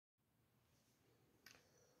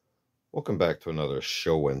Welcome back to another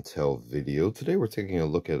show and tell video. Today we're taking a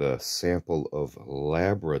look at a sample of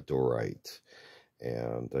Labradorite,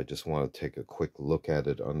 and I just want to take a quick look at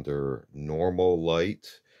it under normal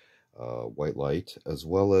light, white light, as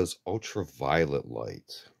well as ultraviolet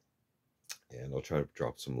light. And I'll try to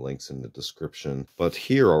drop some links in the description. But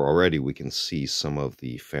here already we can see some of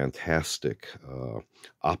the fantastic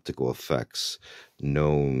optical effects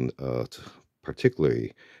known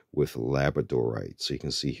particularly with Labradorite. So you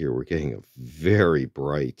can see here we're getting a very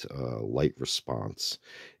bright light response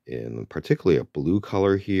in particularly a blue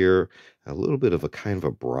color here, a little bit of a kind of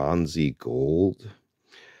a bronzy gold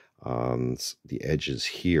on the edges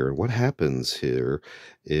here. What happens here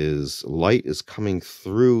is light is coming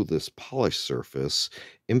through this polished surface,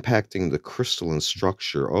 impacting the crystalline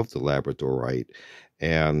structure of the Labradorite,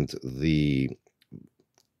 and the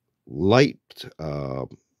light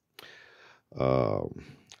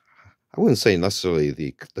I wouldn't say necessarily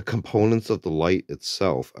the components of the light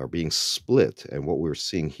itself are being split, and what we're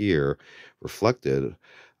seeing here reflected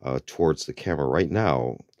towards the camera right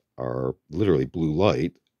now are literally blue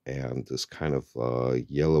light and this kind of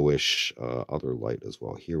yellowish other light as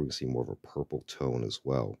well. Here we can see more of a purple tone as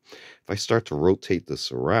well. If I start to rotate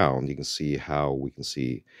this around, you can see how we can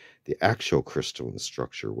see the actual crystalline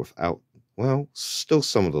structure without, well, still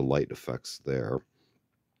some of the light effects there.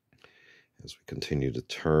 As we continue to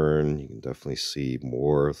turn, you can definitely see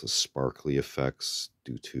more of the sparkly effects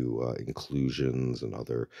due to inclusions and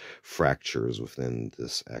other fractures within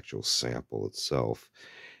this actual sample itself.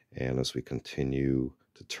 And as we continue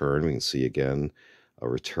to turn, we can see again a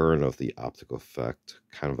return of the optical effect,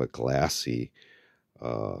 kind of a glassy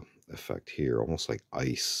effect here, almost like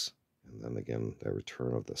ice. And then again, that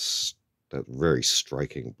return of that very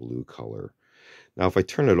striking blue color. Now, if I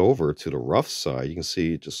turn it over to the rough side, you can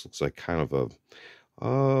see it just looks like kind of a,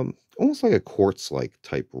 almost like a quartz-like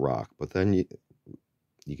type rock. But then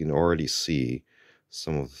you can already see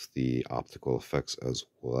some of the optical effects as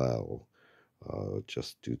well,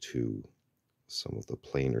 just due to some of the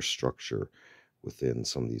planar structure within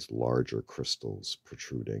some of these larger crystals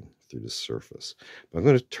protruding through the surface. But I'm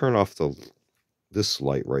going to turn off this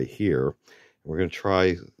light right here. We're going to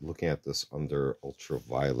try looking at this under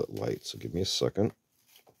ultraviolet light. So give me a second.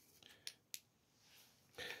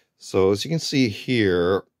 So as you can see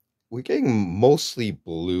here, we're getting mostly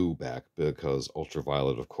blue back because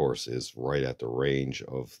ultraviolet, of course, is right at the range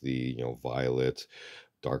of the, violet,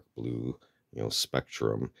 dark blue,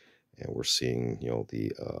 spectrum. And we're seeing,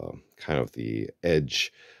 the kind of the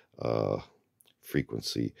edge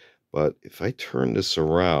frequency. But if I turn this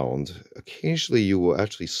around, occasionally you will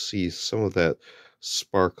actually see some of that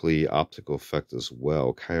sparkly optical effect as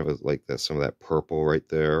well, kind of like that, some of that purple right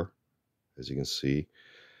there, as you can see.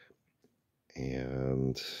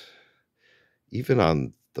 And even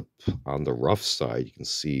on the rough side, you can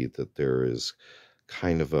see that there is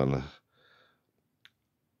kind of an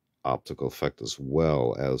optical effect as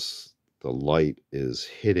well, as the light is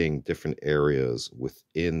hitting different areas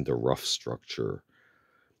within the rough structure.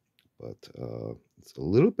 But it's a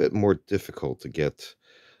little bit more difficult to get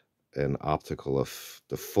an optical of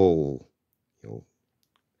the full,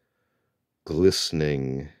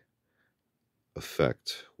 glistening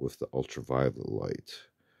effect with the ultraviolet light.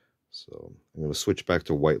 So I'm going to switch back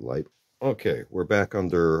to white light. Okay, we're back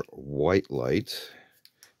under white light.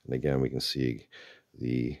 And again, we can see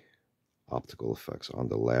the optical effects on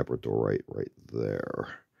the Labradorite right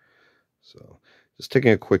there. So just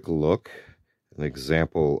taking a quick look. An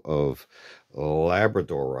example of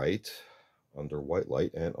Labradorite under white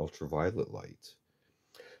light and ultraviolet light.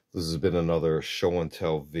 This has been another show and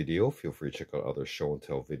tell video. Feel free to check out other show and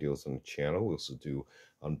tell videos on the channel. We also do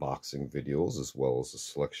unboxing videos as well as a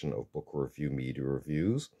selection of book review, media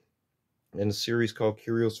reviews, and a series called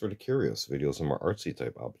Curios for the Curious, videos on more artsy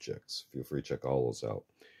type objects. Feel free to check all those out.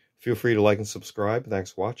 Feel free to like and subscribe.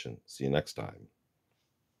 Thanks for watching. See you next time.